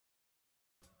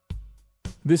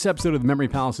This episode of The Memory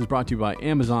Palace is brought to you by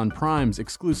Amazon Prime's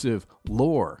exclusive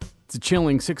Lore. It's a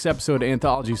chilling 6-episode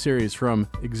anthology series from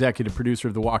executive producer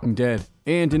of The Walking Dead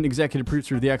and an executive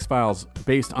producer of The X-Files,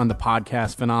 based on the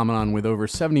podcast phenomenon with over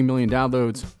 70 million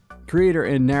downloads. Creator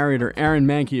and narrator Aaron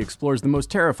Mahnke explores the most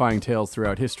terrifying tales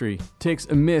throughout history, takes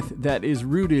a myth that is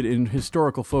rooted in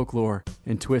historical folklore,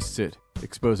 and twists it,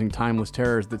 exposing timeless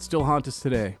terrors that still haunt us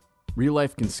today. Real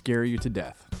life can scare you to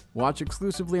death. Watch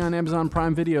exclusively on Amazon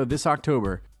Prime Video this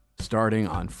October, starting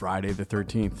on Friday the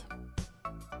 13th.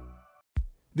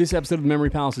 This episode of The Memory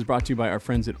Palace is brought to you by our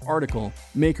friends at Article,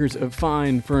 makers of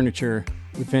fine furniture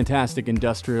with fantastic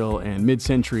industrial and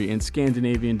mid-century and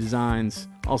Scandinavian designs.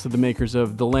 Also the makers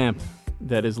of the lamp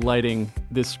that is lighting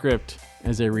this script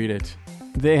as I read it.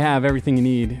 They have everything you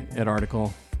need at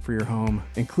Article for your home,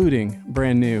 including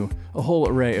brand new, a whole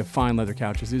array of fine leather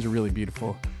couches. These are really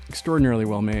beautiful, extraordinarily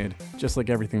well made, just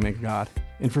like everything they've got.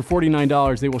 And for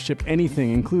 $49, they will ship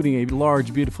anything, including a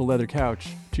large, beautiful leather couch,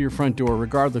 to your front door,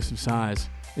 regardless of size.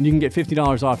 And you can get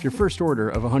 $50 off your first order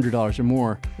of $100 or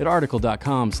more at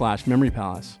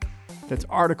article.com/memorypalace. That's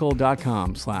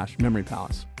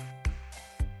article.com/memorypalace.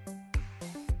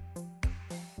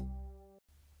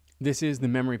 This is The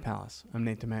Memory Palace. I'm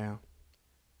Nate DeMeo.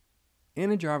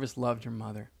 Anna Jarvis loved her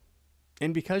mother.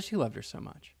 And because she loved her so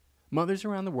much, mothers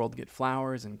around the world get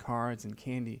flowers and cards and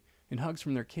candy and hugs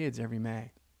from their kids every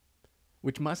May,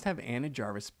 which must have Anna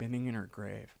Jarvis spinning in her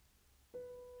grave.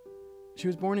 She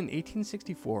was born in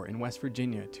 1864 in West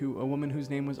Virginia to a woman whose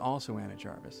name was also Anna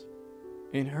Jarvis.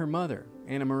 And her mother,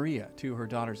 Anna Maria, to her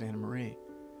daughters Anna Marie,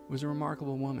 was a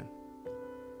remarkable woman.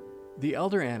 The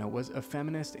elder Anna was a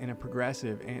feminist and a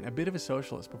progressive and a bit of a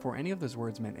socialist before any of those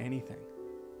words meant anything.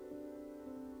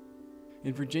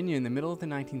 In Virginia in the middle of the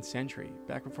 19th century,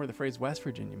 back before the phrase West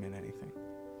Virginia meant anything,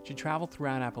 she traveled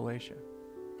throughout Appalachia,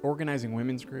 organizing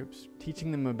women's groups,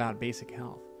 teaching them about basic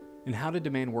health, and how to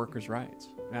demand workers' rights,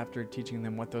 after teaching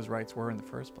them what those rights were in the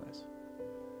first place.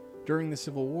 During the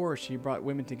Civil War, she brought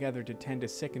women together to tend to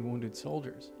sick and wounded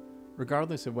soldiers,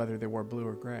 regardless of whether they wore blue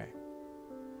or gray.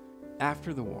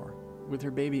 After the war, with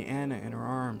her baby Anna in her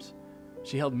arms,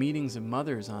 she held meetings of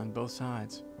mothers on both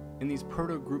sides, in these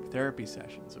proto-group therapy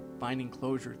sessions of finding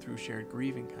closure through shared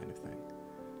grieving kind of thing.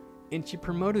 And she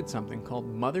promoted something called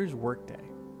Mother's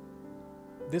Workday.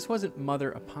 This wasn't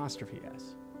mother apostrophe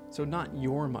S, so not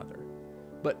your mother,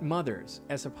 but mothers,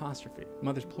 S apostrophe,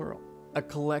 mothers plural, a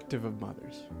collective of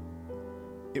mothers.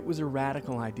 It was a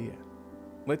radical idea.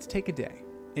 Let's take a day,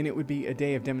 and it would be a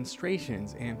day of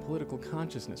demonstrations and political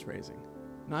consciousness raising,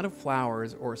 not of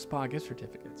flowers or spa gift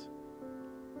certificates.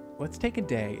 Let's take a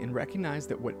day and recognize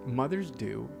that what mothers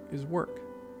do is work.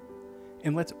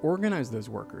 And let's organize those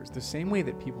workers the same way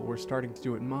that people were starting to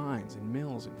do at mines and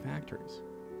mills and factories.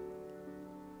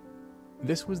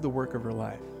 This was the work of her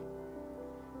life.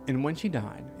 And when she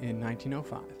died in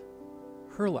 1905,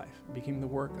 her life became the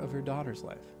work of her daughter's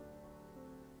life.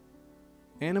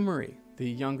 Anna Marie, the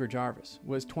younger Jarvis,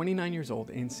 was 29 years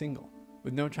old and single,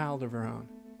 with no child of her own.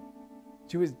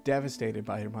 She was devastated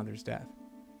by her mother's death,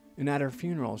 and at her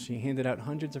funeral she handed out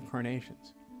hundreds of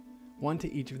carnations, one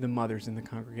to each of the mothers in the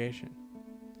congregation.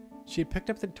 She had picked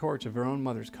up the torch of her own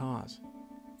mother's cause,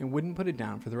 and wouldn't put it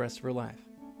down for the rest of her life.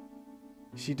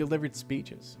 She delivered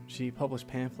speeches, she published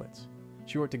pamphlets,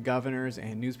 she wrote to governors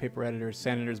and newspaper editors,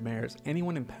 senators, mayors,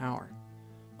 anyone in power,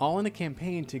 all in a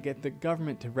campaign to get the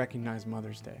government to recognize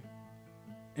Mother's Day.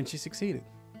 And she succeeded,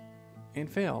 and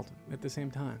failed at the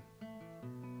same time.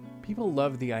 People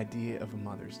love the idea of a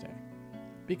Mother's Day,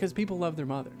 because people love their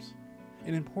mothers.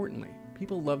 And importantly,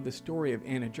 people love the story of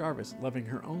Anna Jarvis loving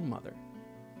her own mother.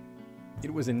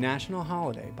 It was a national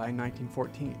holiday by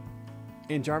 1914,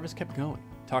 and Jarvis kept going,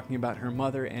 talking about her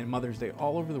mother and Mother's Day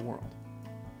all over the world.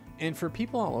 And for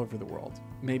people all over the world,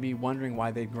 maybe wondering why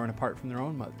they'd grown apart from their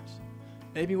own mothers,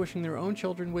 maybe wishing their own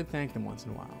children would thank them once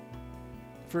in a while.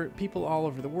 For people all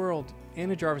over the world,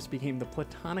 Anna Jarvis became the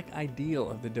platonic ideal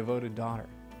of the devoted daughter,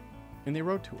 and they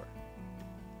wrote to her.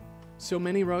 So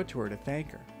many wrote to her to thank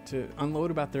her, to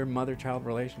unload about their mother-child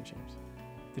relationships,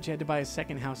 that she had to buy a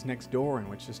second house next door in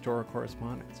which to store her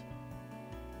correspondence.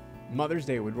 Mother's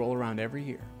Day would roll around every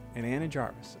year, and Anna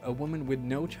Jarvis, a woman with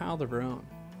no child of her own,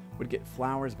 would get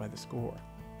flowers by the score,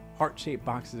 heart-shaped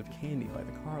boxes of candy by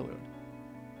the carload,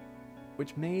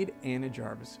 which made Anna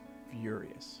Jarvis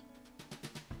furious.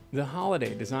 The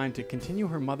holiday, designed to continue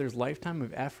her mother's lifetime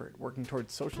of effort working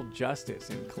towards social justice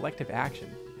and collective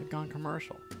action, had gone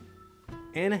commercial.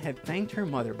 Anna had thanked her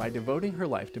mother by devoting her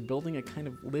life to building a kind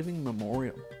of living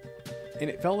memorial, and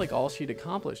it felt like all she'd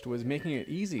accomplished was making it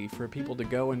easy for people to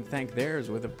go and thank theirs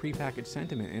with a prepackaged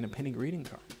sentiment and a penny greeting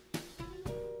card.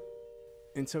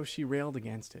 And so she railed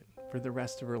against it for the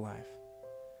rest of her life,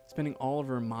 spending all of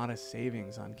her modest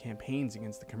savings on campaigns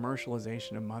against the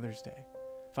commercialization of Mother's Day,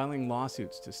 filing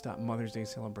lawsuits to stop Mother's Day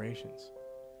celebrations,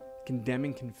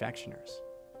 condemning confectioners,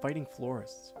 fighting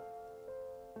florists.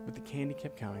 But the candy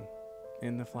kept coming,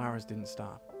 and the flowers didn't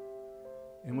stop.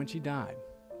 And when she died,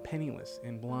 penniless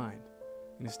and blind,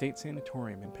 in a state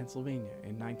sanatorium in Pennsylvania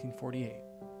in 1948,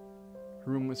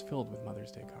 her room was filled with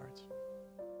Mother's Day cards.